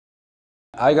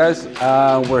Hi guys,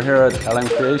 we're here at LM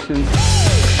Creations.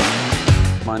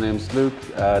 My name's Luuc.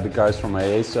 The guys from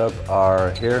AESUB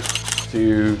are here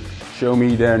to show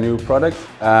me their new product.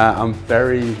 I'm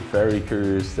very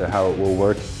curious to how it will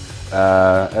work.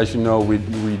 As you know, we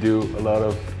do a lot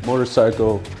of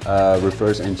motorcycle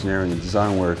reverse engineering and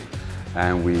design work,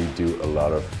 and we do a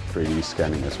lot of 3D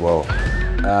scanning as well.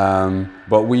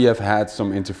 But we have had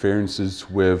some interferences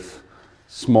with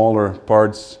smaller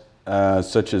parts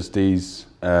such as these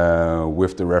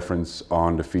with the reference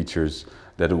on the features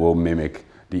that it will mimic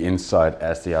the inside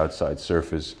as the outside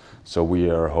surface. So we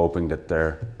are hoping that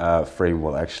their frame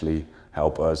will actually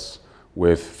help us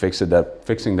with fixing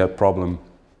that problem.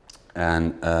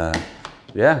 And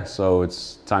yeah, so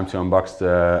it's time to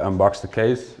unbox the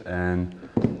case and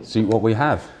see what we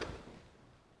have.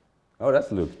 Oh,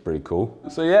 that looks pretty cool.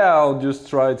 So yeah, I'll just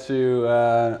try to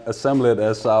assemble it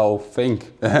as I'll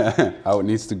think how it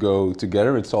needs to go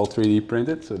together. It's all 3D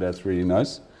printed, so that's really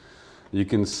nice. You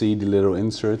can see the little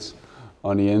inserts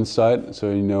on the inside, so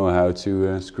you know how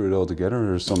to screw it all together.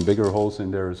 There's some bigger holes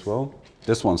in there as well.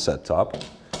 This one's set top.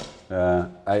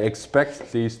 I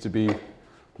expect these to be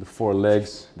the 4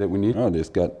 legs that we need. Oh, this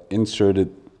got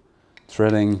inserted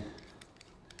threading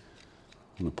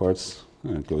on the parts.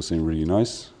 Oh, it goes in really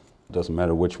nice. Doesn't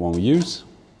matter which one we use.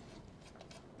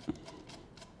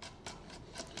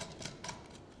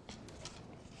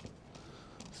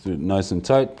 Let's do it nice and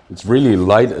tight. It's really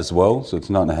light as well, so it's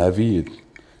not heavy. It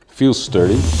feels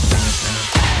sturdy.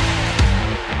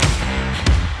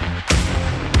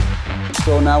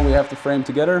 So now we have the frame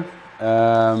together.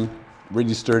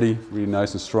 Really sturdy, really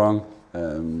nice and strong.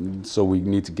 So we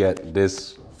need to get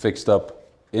this fixed up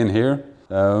in here.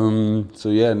 So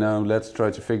yeah, now let's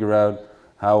try to figure out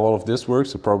how all of this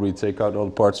works. I'll probably take out all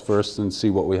the parts first and see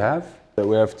what we have.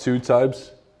 We have 2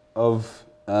 types of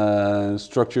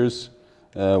structures.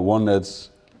 One that's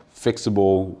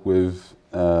fixable with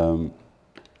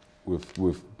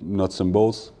nuts and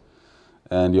bolts,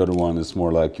 and the other one is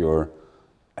more like your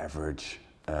average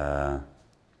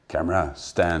camera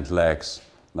stand legs.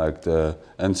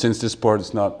 And since this part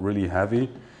is not really heavy,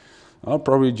 I'll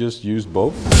probably just use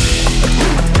both.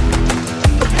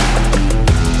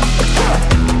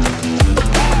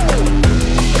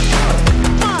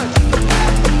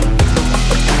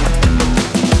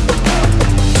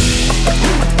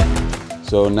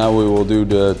 So now we will do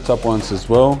the top ones as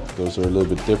well. Those are a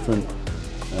little bit different.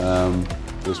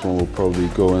 This one will probably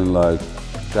go in like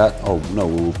that. Oh no,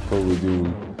 we will probably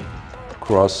do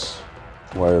cross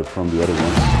wire from the other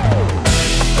ones.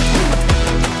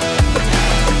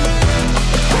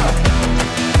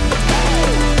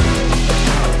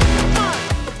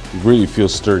 It really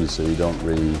feels sturdy, so you don't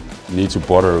really need to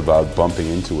bother about bumping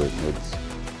into it.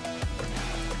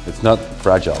 It's not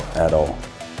fragile at all.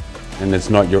 And it's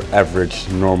not your average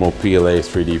normal PLA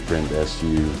 3D print.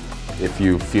 If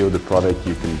you feel the product,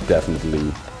 you can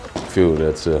definitely feel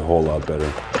that's a whole lot better.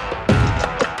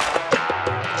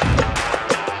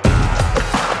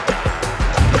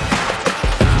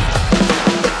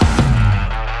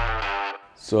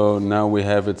 So now we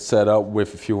have it set up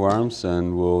with a few arms,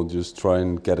 and we'll just try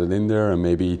and get it in there and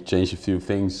maybe change a few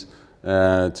things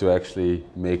to actually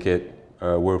make it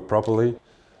work properly.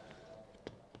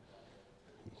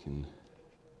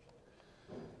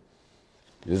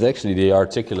 They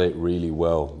articulate really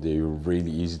well. They're really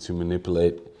easy to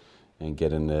manipulate and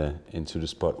get into the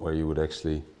spot where you would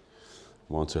actually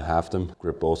want to have them.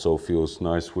 Grip also feels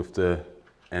nice with the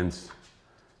ends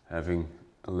having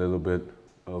a little bit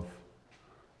of,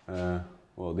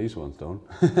 well, these ones don't.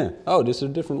 Oh, these are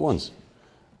different ones.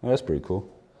 Oh, that's pretty cool.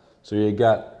 So you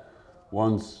got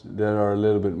ones that are a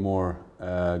little bit more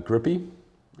grippy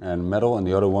and metal, and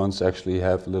the other ones actually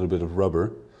have a little bit of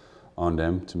rubber on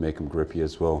them to make them grippy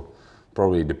as well.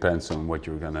 Probably depends on what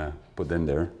you're gonna put in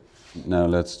there. Now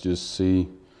let's just see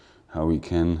how we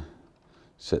can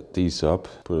set these up.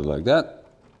 Put it like that.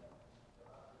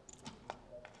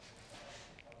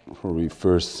 Probably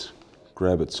first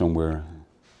grab it somewhere,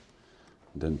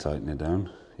 then tighten it down.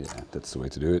 Yeah, that's the way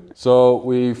to do it. So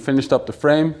we finished up the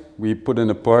frame. We put in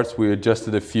the parts. We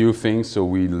adjusted a few things. So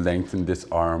we lengthened this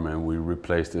arm and we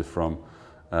replaced it from,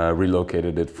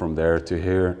 relocated it from there to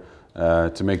here.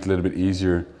 To make it a little bit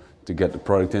easier to get the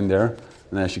product in there.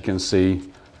 And as you can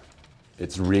see,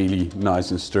 it's really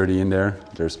nice and sturdy in there.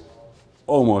 There's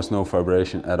almost no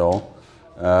vibration at all.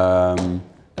 And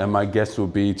my guess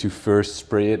would be to first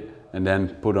spray it and then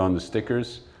put on the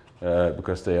stickers,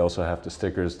 because they also have the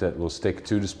stickers that will stick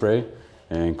to the spray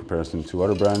in comparison to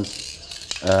other brands.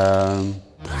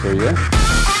 So yeah.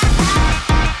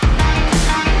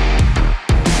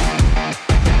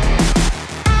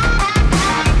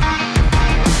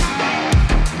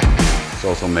 This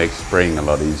also makes spraying a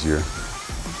lot easier,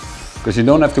 because you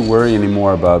don't have to worry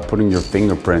anymore about putting your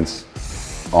fingerprints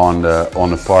on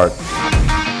the part.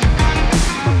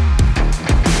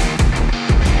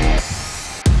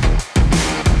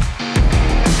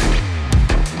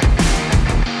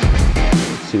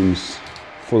 Seems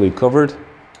fully covered.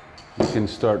 You can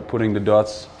start putting the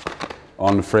dots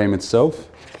on the frame itself.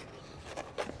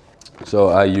 So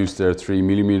I used their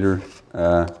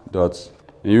 3mm dots.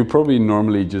 You probably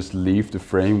normally just leave the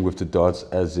frame with the dots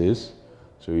as is,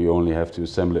 so you only have to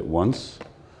assemble it once.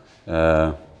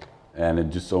 And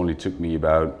it just only took me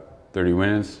about 30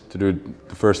 minutes to do it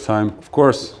the first time. Of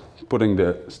course, putting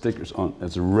the stickers on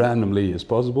as randomly as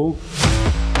possible.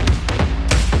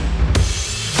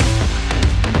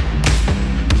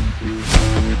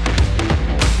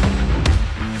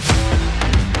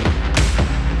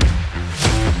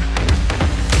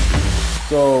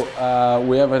 So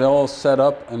we have it all set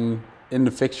up and in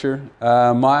the fixture.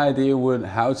 My idea would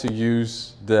how to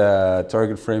use the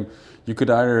target frame. You could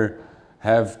either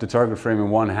have the target frame in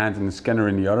one hand and the scanner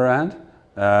in the other hand.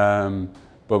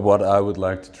 But what I would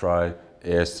like to try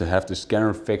is to have the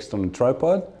scanner fixed on the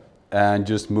tripod and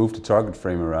just move the target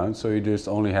frame around. So you just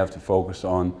only have to focus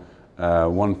on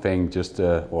one thing,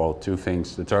 well, two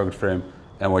things, the target frame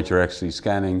and what you're actually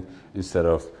scanning, instead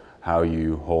of how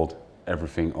you hold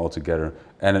everything all together.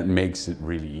 And it makes it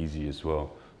really easy as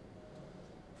well.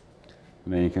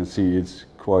 And then you can see it's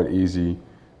quite easy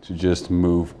to just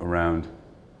move around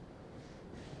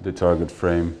the target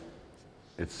frame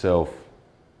itself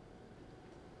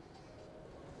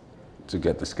to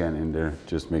get the scan in there.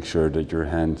 Just make sure that your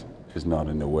hand is not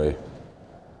in the way,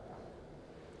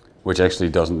 which actually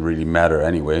doesn't really matter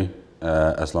anyway,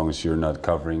 as long as you're not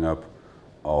covering up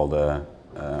all the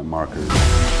markers.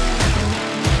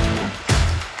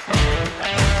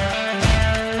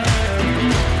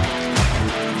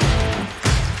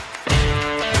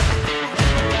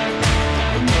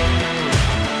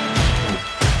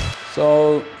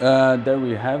 So there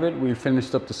we have it. We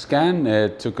finished up the scan.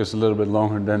 It took us a little bit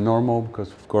longer than normal because,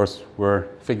 of course, we're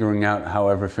figuring out how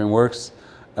everything works.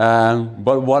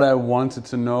 But what I wanted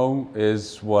to know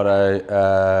is what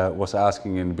I was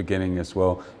asking in the beginning as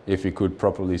well, if you could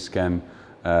properly scan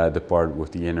the part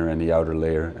with the inner and the outer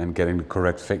layer and getting the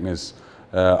correct thickness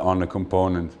on the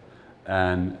component.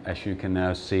 And as you can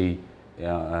now see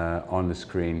on the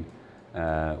screen,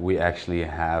 we actually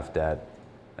have that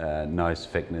nice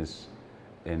thickness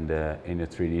in the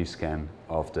 3D scan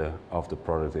of the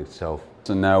product itself.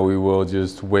 So now we will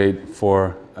just wait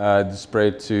for the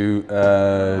spray to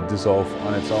dissolve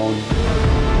on its own.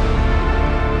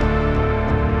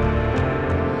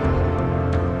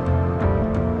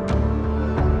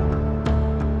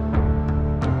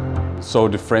 So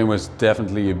the frame was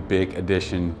definitely a big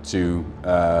addition to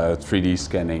 3D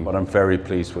scanning, but I'm very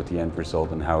pleased with the end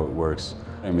result and how it works.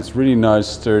 And it's really nice,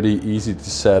 sturdy, easy to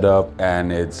set up,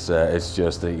 and it's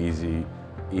just an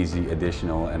easy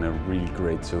additional and a really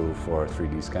great tool for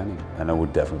 3D scanning. And I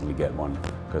would definitely get one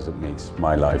because it makes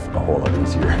my life a whole lot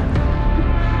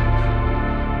easier.